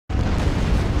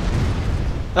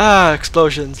Ah,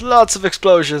 explosions. Lots of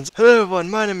explosions. Hello everyone,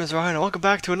 my name is Ryan and welcome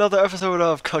back to another episode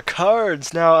of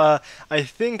KARDS. Now,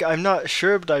 I'm not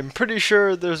sure, but I'm pretty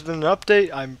sure there's been an update.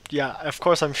 Of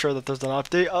course I'm sure that there's an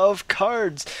update of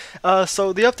KARDS.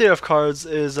 So the update of KARDS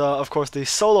is, of course, the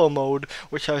solo mode,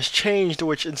 which has changed,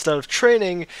 which instead of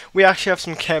training, we actually have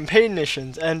some campaign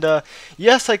missions. And,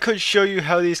 yes, I could show you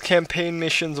how these campaign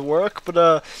missions work,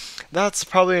 but, that's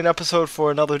probably an episode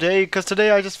for another day, because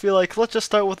today I just feel like let's just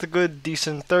start with a good,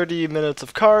 decent 30 minutes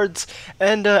of KARDS,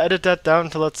 and edit that down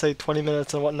to, let's say, 20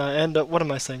 minutes and whatnot, and what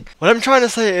am I saying? What I'm trying to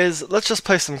say is, let's just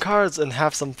play some KARDS and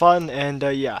have some fun, and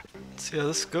yeah. Let's see how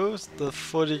this goes. The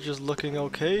footage is looking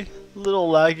okay. A little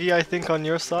laggy, I think, on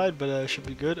your side, but it should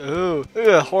be good. Oh,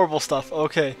 horrible stuff.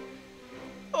 Okay.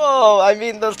 Oh, I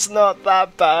mean, that's not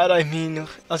that bad. I mean,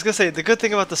 I was gonna say, the good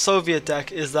thing about the Soviet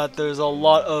deck is that there's a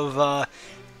lot of,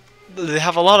 they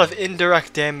have a lot of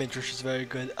indirect damage, which is very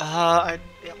good.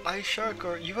 Ice Shark,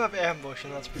 or you have Ambush,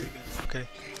 and that's pretty good. Okay.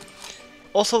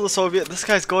 Also, the Soviet, this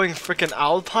guy's going freaking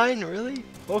Alpine, really?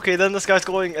 Okay, then this guy's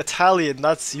going Italian.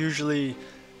 That's usually,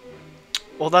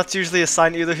 well, that's usually a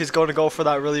sign either he's going to go for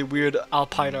that really weird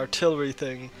Alpine artillery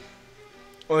thing,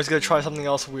 or he's going to try something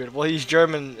else weird. Well, he's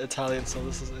German Italian, so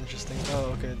this is interesting.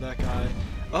 Oh, okay, that guy.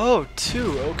 Oh,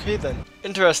 two. Okay, then.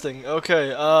 Interesting.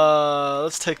 Okay,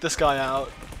 let's take this guy out.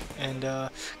 And,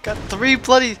 got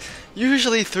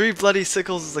usually three bloody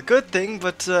sickles is a good thing,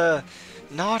 but,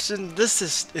 not in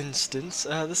this instance.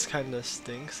 This kinda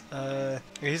stinks.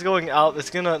 He's going out,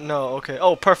 okay.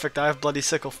 Oh, perfect, I have bloody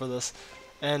sickle for this.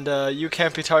 And, you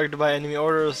can't be targeted by enemy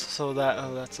orders, so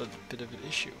that's a bit of an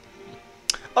issue.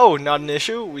 Oh, not an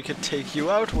issue, we could take you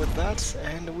out with that,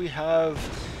 and we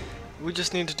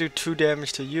just need to do 2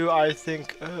 damage to you, I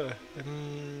think.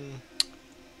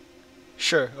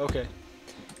 Sure, okay.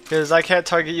 Because I can't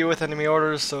target you with enemy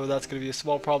orders, so that's going to be a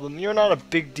small problem. You're not a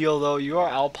big deal, though. You are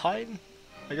Alpine.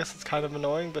 I guess it's kind of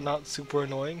annoying, but not super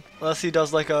annoying. Unless he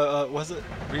does like was it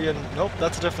nope,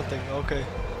 that's a different thing. Okay.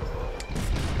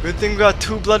 Good thing we got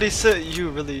 2 bloody you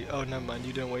really, oh, never mind.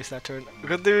 You didn't waste that turn.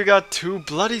 Good thing we got 2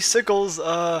 bloody sickles.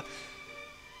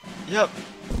 Yep.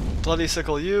 Bloody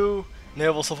sickle you.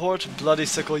 Naval support. Bloody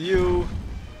sickle you.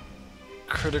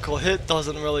 Critical hit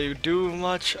doesn't really do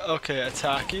much. Okay,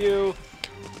 attack you.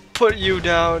 Put you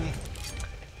down,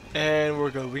 and we're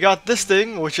good. We got this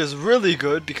thing, which is really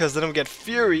good because then we get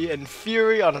Fury, and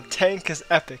Fury on a tank is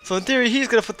epic. So in theory, he's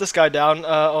gonna put this guy down.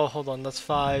 Oh, hold on, that's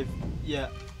 5. Yeah.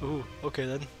 Ooh. Okay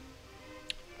then.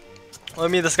 Well, I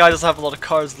mean, this guy doesn't have a lot of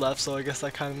cards left, so I guess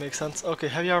that kind of makes sense. Okay,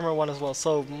 heavy armor 1 as well.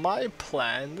 So my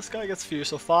plan, this guy gets Fury,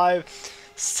 so 5,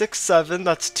 6, 7.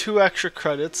 That's 2 extra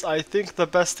credits. I think the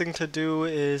best thing to do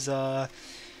is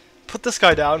put this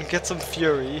guy down, get some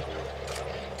Fury.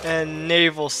 And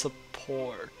naval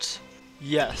support.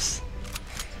 Yes.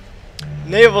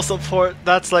 Naval support,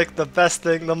 that's like the best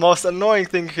thing. The most annoying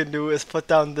thing you can do is put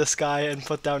down this guy and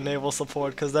put down naval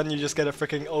support, because then you just get a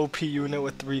freaking OP unit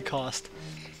with 3 cost.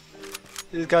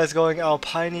 This guy's going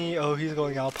Alpine. Oh, he's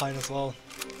going Alpine as well.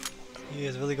 He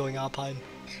is really going Alpine.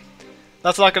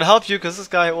 That's not going to help you, because this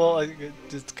guy, well,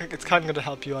 it's kind of going to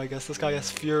help you, I guess. This guy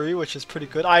has Fury, which is pretty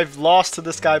good. I've lost to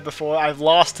this guy before. I've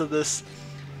lost to this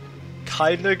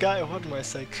kinda guy. What am I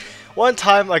saying? One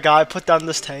time a guy put down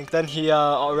this tank, then he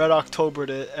Red Octobered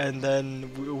it, and then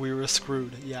we were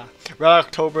screwed. Yeah, Red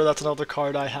October, that's another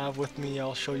card I have with me.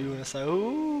 I'll show you in a second.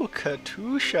 Ooh,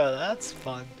 Katusha, that's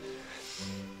fun.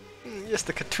 Yes,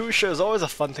 the Katusha is always a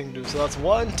fun thing to do. So that's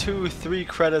 1, 2, 3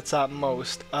 credits at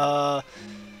most. Plus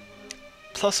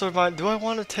or minus, do I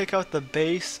want to take out the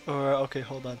base, or okay,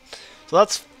 hold on. So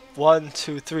that's 1,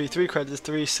 2, 3 credits,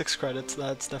 6 credits.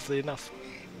 That's definitely enough.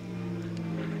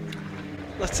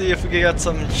 Let's see if we can get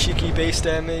some cheeky base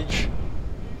damage.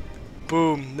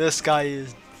 Boom, this guy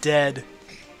is dead.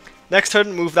 Next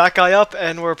turn, move that guy up,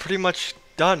 and we're pretty much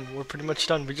done. We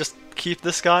just keep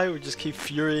this guy, we just keep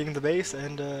furying the base,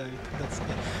 and I think that's it.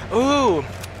 Ooh!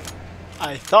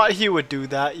 I thought he would do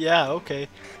that. Yeah, okay.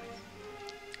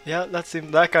 Yeah,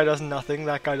 that guy does nothing.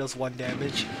 That guy does 1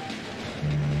 damage.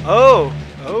 Oh!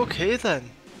 Okay then.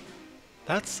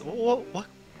 That's... what?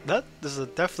 That is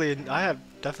definitely... I have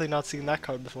definitely not seen that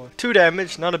card before. 2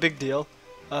 damage, not a big deal.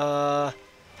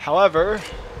 However...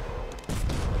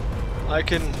 I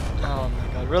can... Oh my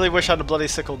god, really wish I had a bloody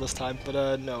sickle this time,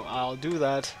 but no, I'll do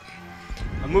that.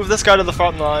 I'll move this guy to the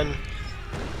front line.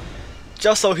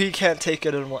 Just so he can't take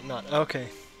it and whatnot. Okay.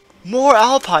 More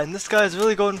Alpine! This guy's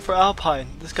really going for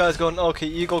Alpine. This guy's going, okay,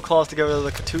 Eagle Claws to get rid of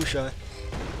the Katusha.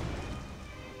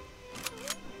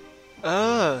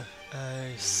 I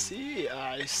see,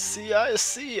 I see, I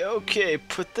see. Okay,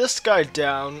 put this guy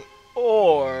down,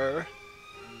 or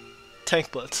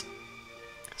Tank Blitz.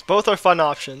 Both are fun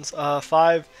options.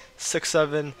 5, 6,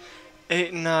 7,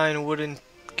 8, 9 wouldn't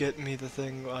get me the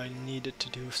thing I needed to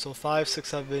do. So 5, 6,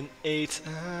 7, 8,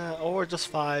 or just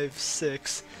 5,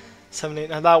 6, 7, 8.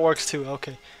 Now that works too.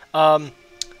 Okay.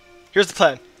 Here's the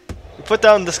plan. We put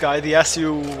down this guy, the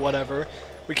SU whatever.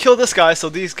 We kill this guy, so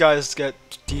these guys get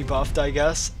debuffed, I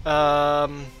guess.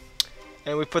 And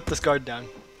we put this guard down.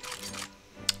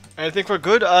 And I think we're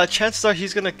good. Chances are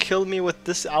he's gonna kill me with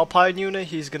this Alpine unit.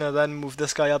 He's gonna then move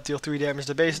this guy up, deal 3 damage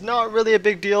to base. Not really a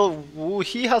big deal. Ooh,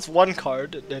 he has 1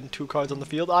 card and 2 cards on the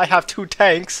field. I have 2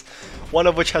 tanks, one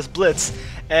of which has Blitz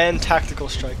and Tactical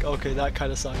Strike. Okay, that kind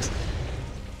of sucks.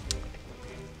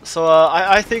 So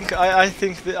I think I'm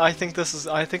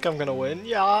gonna win.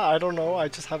 Yeah, I don't know. I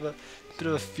just have a bit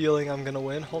of a feeling I'm gonna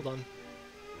win. Hold on.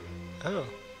 Oh.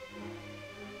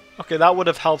 Okay, that would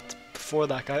have helped before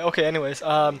that guy. Okay, anyways,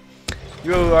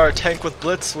 you are a tank with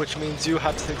Blitz, which means you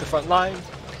have to take the front line.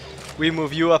 We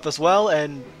move you up as well,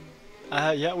 and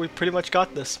yeah, we pretty much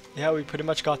got this. Yeah, we pretty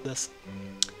much got this.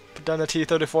 Put down the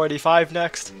T-3485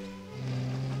 next.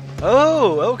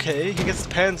 Oh, okay, he gets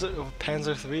the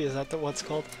Panzer 3, is that what's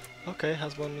called? Okay,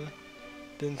 has one.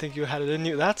 Didn't think you had it in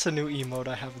you. That's a new emote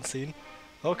I haven't seen.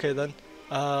 Okay then.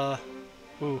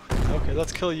 Ooh, okay,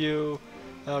 let's kill you.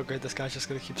 Oh great, this guy's just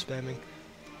gonna keep spamming.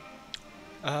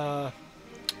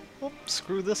 Well,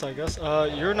 screw this, I guess.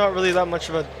 You're not really that much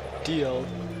of a deal.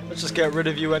 Let's just get rid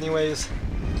of you anyways.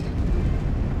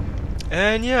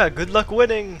 And yeah, good luck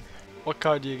winning! What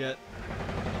card do you get?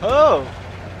 Oh!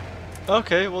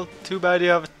 Okay, well, too bad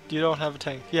you don't have a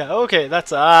tank. Yeah, okay,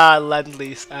 that's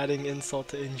Lend-Lease, adding insult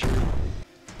to injury.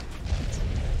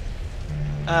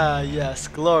 Yes,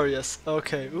 glorious.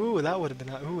 Okay, ooh, that would have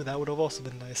been, ooh, that would have also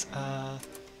been nice.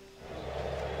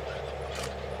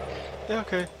 Yeah,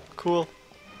 okay, cool.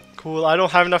 Cool, I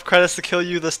don't have enough credits to kill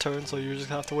you this turn, so you're just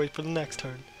gonna have to wait for the next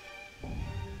turn.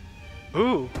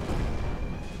 Ooh.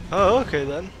 Oh, okay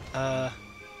then. Well,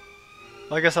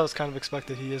 I guess I was kind of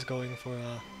expected. He is going for,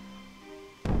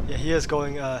 yeah, he is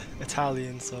going,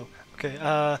 Italian, so, okay,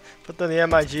 put down the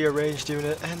MIG arranged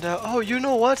unit, and, oh, you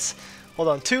know what? Hold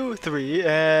on, 2, 3,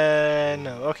 and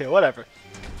no, okay, whatever.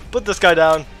 Put this guy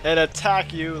down and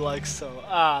attack you like so.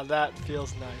 Ah, that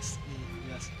feels nice.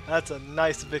 Yes, that's a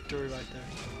nice victory right there.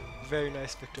 Very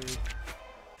nice victory.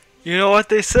 You know what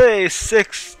they say, is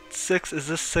this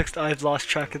 6th? I've lost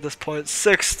track at this point.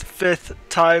 6th, 5th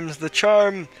times the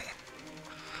charm.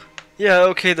 Yeah,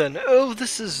 okay then. Oh,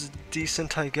 this is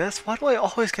decent, I guess. Why do I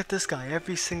always get this guy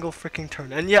every single freaking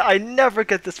turn? And yeah, I never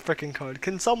get this freaking card.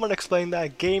 Can someone explain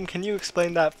that? Game, can you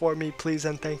explain that for me, please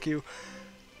and thank you?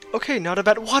 Okay, not a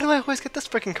bad. Why do I always get this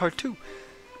freaking card too?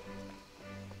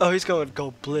 Oh, he's going to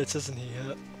go Blitz, isn't he?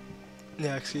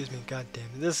 Yeah, excuse me. God damn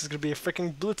it. This is going to be a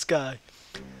freaking Blitz guy.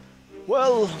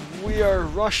 Well, we are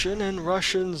Russian, and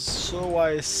Russians, so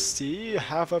I see,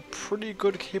 have a pretty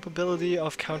good capability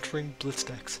of countering Blitz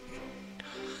decks.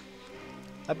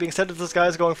 That being said, if this guy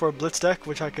is going for a Blitz deck,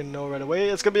 which I can know right away,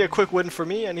 it's going to be a quick win for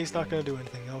me, and he's not going to do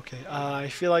anything. Okay, I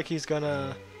feel like he's going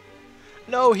to...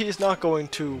 No, he's not going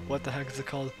to... What the heck is it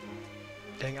called?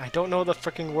 Dang, I don't know the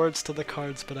freaking words to the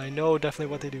cards, but I know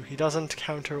definitely what they do. He doesn't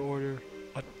counter order...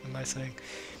 What am I saying?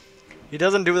 He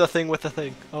doesn't do the thing with the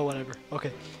thing. Oh, whatever.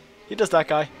 Okay. He does that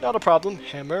guy. Not a problem.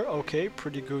 Hammer. Okay,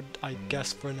 pretty good, I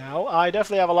guess, for now. I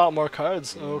definitely have a lot more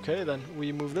cards. Okay, then.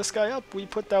 We move this guy up. We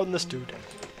put down this dude.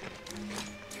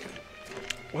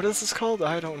 What is this called?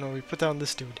 I don't know. We put down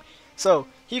this dude. So,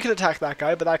 he can attack that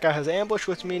guy, but that guy has ambush,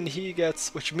 which means he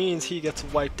gets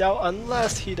wiped out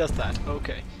unless he does that.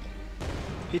 Okay.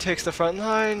 He takes the front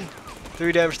line.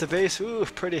 3 damage to base. Ooh,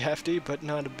 pretty hefty, but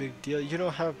not a big deal. You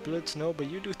don't have Blitz, no, but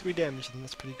you do 3 damage, and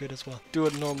that's pretty good as well. Do a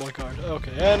normal guard.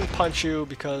 Okay, and punch you,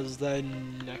 because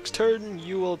then next turn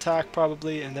you will attack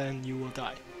probably, and then you will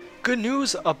die. Good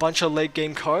news, a bunch of late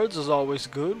game cards is always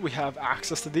good. We have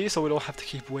access to these, so we don't have to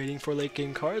keep waiting for late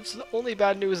game cards. The only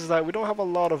bad news is that we don't have a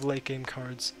lot of late game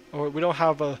cards, or we don't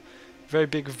have a very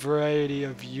big variety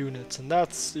of units, and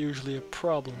that's usually a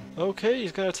problem. Okay,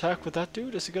 he's gonna attack with that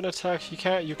dude. Is he gonna attack? You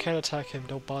can't attack him.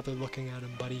 Don't bother looking at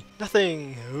him, buddy.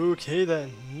 Nothing. Okay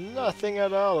then, nothing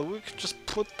at all. We could just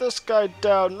put this guy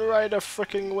down right a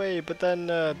freaking way, but then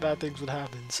bad things would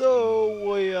happen.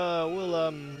 So we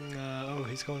oh,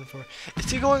 he's going for. Is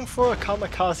he going for a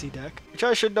kamikaze deck? Which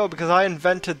I should know because I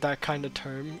invented that kind of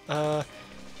term.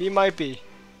 He might be.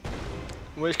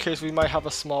 in which case we might have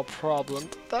a small problem.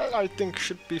 That I think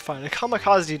should be fine. A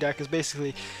kamikaze deck is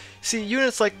basically, see,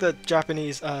 units like the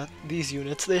Japanese, these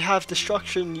units, they have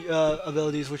destruction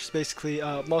abilities, which is basically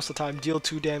most of the time deal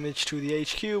 2 damage to the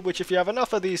HQ, which if you have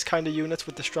enough of these kind of units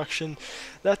with destruction,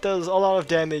 that does a lot of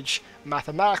damage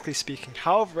mathematically speaking.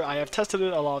 However, I have tested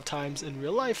it a lot of times in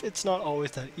real life. It's not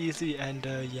always that easy, and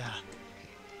yeah.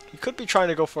 You could be trying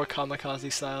to go for a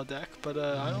kamikaze style deck, but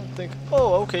I don't think...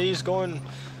 Oh, okay, he's going...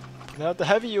 Now the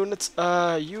heavy units,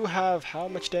 you have how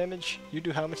much damage? You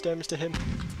do how much damage to him?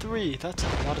 3, that's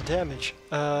a lot of damage.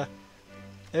 And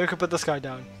we could put this guy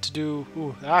down to do...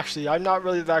 Ooh, actually, I'm not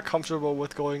really that comfortable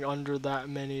with going under that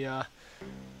many,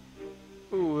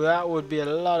 Ooh, that would be a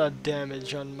lot of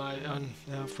damage on my,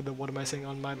 what am I saying,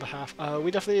 on my behalf. We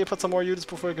definitely need to put some more units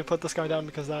before we could put this guy down,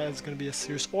 because that is going to be a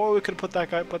serious... Or we could put that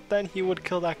guy, but then he would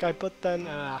kill that guy, but then,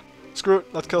 screw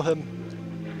it, let's kill him.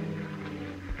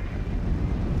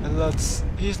 And let's...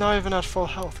 He's not even at full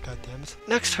health, goddammit.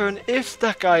 Next turn, if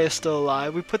that guy is still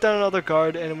alive, we put down another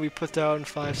guard, and we put down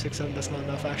 5, 6, 7, that's not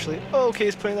enough, actually. Oh, okay,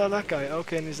 he's putting down that guy.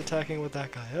 Okay, and he's attacking with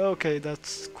that guy. Okay,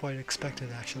 that's quite expected,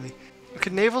 actually. We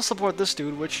could naval support this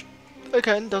dude, which,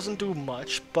 again, doesn't do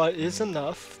much, but is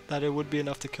enough that it would be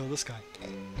enough to kill this guy.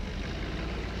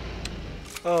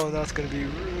 Oh, that's gonna be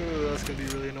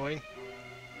really annoying.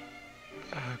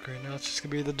 Great, now it's just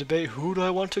gonna be the debate, who do I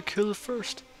want to kill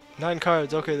first? 9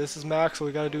 cards, okay, this is max, so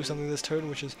we gotta do something this turn,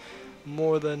 which is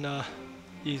more than,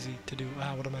 easy to do.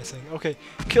 What am I saying? Okay,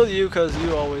 kill you, because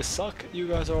you always suck. You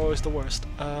guys are always the worst.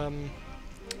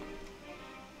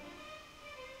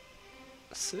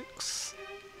 6,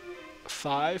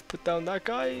 5, put down that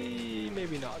guy,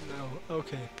 maybe not, no.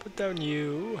 Okay, put down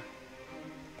you.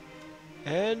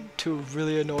 And to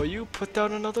really annoy you, put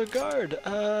down another guard.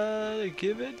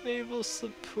 Give it naval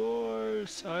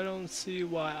support. I don't see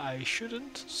why I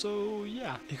shouldn't, so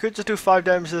yeah. You could just do 5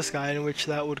 damage to this guy, in which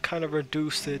that would kind of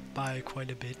reduce it by quite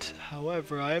a bit.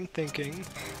 However, I am thinking...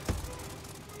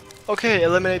 Okay,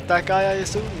 eliminate that guy, I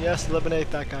assume? Yes, eliminate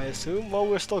that guy, I assume. Well,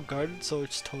 we're still guarded, so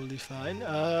it's totally fine.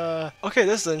 Okay,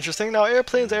 this is interesting. Now,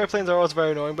 airplanes are always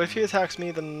very annoying, but if he attacks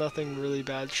me, then nothing really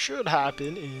bad should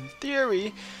happen, in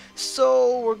theory.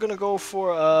 So, we're gonna go for,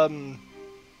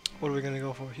 what are we gonna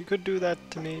go for? He could do that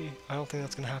to me. I don't think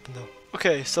that's gonna happen, though.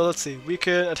 Okay, so let's see. We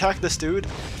can attack this dude.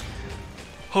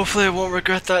 Hopefully I won't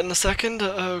regret that in a second.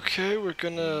 Okay, we're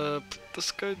gonna put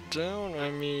this guy down.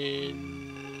 I mean...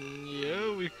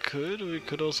 Yeah, we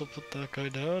could also put that guy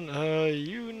down.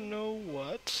 You know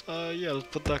what? Yeah, let's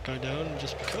put that guy down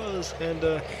just because,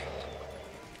 and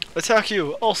attack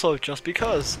you also just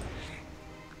because.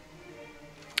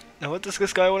 Now what does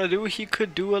this guy want to do? He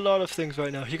could do a lot of things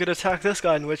right now. He could attack this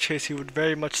guy, in which case he would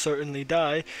very much certainly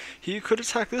die. He could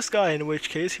attack this guy, in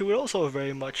which case he would also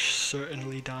very much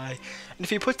certainly die. And if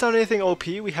he puts down anything OP,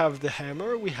 we have the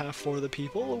hammer, we have For the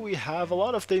People, we have a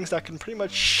lot of things that can pretty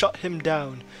much shut him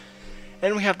down.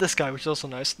 And we have this guy, which is also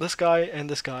nice. This guy,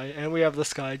 and we have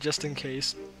this guy, just in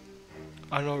case.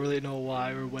 I don't really know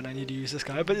why or when I need to use this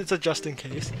guy, but it's a just in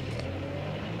case.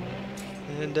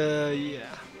 And,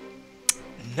 yeah.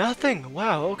 Nothing!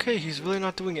 Wow, okay, he's really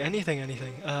not doing anything.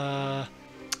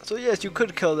 So yes, you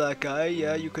could kill that guy,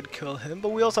 yeah, you could kill him, but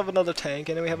we also have another tank,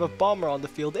 and then we have a bomber on the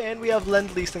field, and we have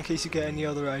Lend-Lease in case you get any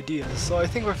other ideas. So I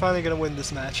think we're finally gonna win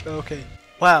this match. Okay.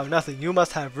 Wow, nothing. You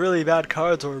must have really bad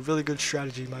cards or a really good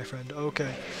strategy, my friend.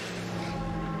 Okay.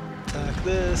 Attack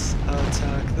this.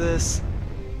 Attack this.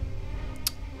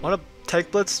 Want a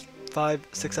tank blitz? 5,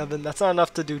 6, 7. That's not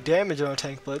enough to do damage on a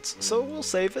tank blitz, so we'll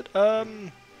save it.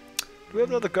 Do we have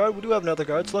another guard? We do have another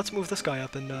guard, so let's move this guy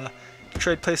up and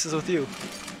trade places with you.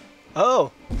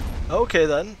 Oh. Okay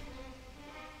then.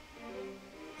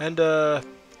 And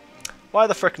why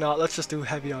the frick not? Let's just do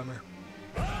heavy armor.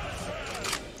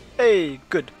 Hey,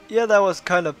 good. Yeah, that was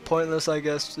kind of pointless, I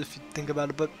guess, if you think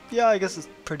about it, but yeah, I guess it's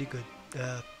pretty good.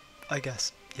 I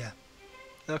guess. Yeah.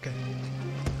 Okay.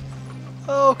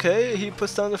 Okay, he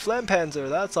puts down the Flampanzer.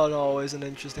 That's not always an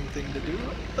interesting thing to do.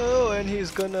 Oh, and he's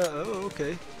gonna... Oh,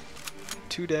 okay.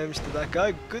 2 damage to that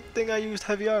guy. Good thing I used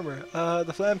heavy armor.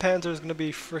 The Flampanzer is gonna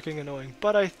be freaking annoying.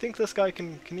 But I think this guy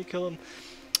can he kill him?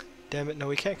 Damn it, no,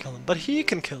 he can't kill him. But he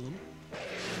can kill him.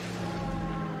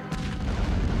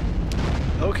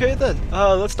 Okay then,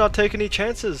 let's not take any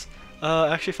chances.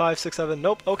 Actually 5, 6, 7,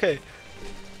 nope, okay.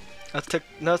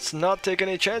 Let's not take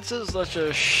any chances, let's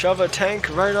just shove a tank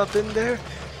right up in there.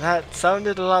 That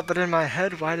sounded a lot better in my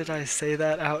head, why did I say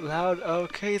that out loud?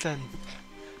 Okay then.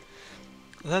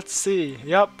 Let's see,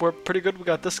 yep, we're pretty good, we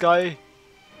got this guy.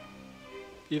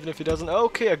 Even if he doesn't,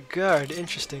 okay, a guard,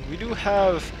 interesting. We do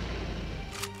have,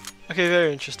 okay,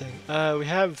 very interesting. We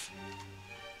have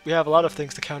we have a lot of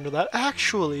things to counter that.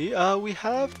 Actually, we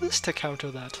have this to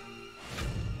counter that.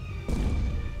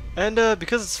 And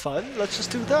because it's fun, let's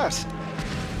just do that.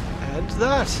 And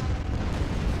that.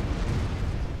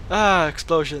 Ah,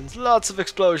 explosions. Lots of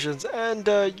explosions. And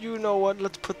you know what?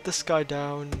 Let's put this guy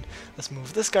down. Let's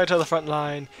move this guy to the front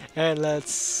line. And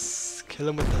let's kill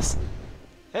him with this.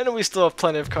 And we still have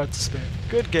plenty of cards to spare.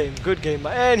 Good game,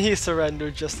 and he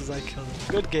surrendered just as I killed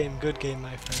him. Good game,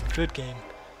 my friend. Good game.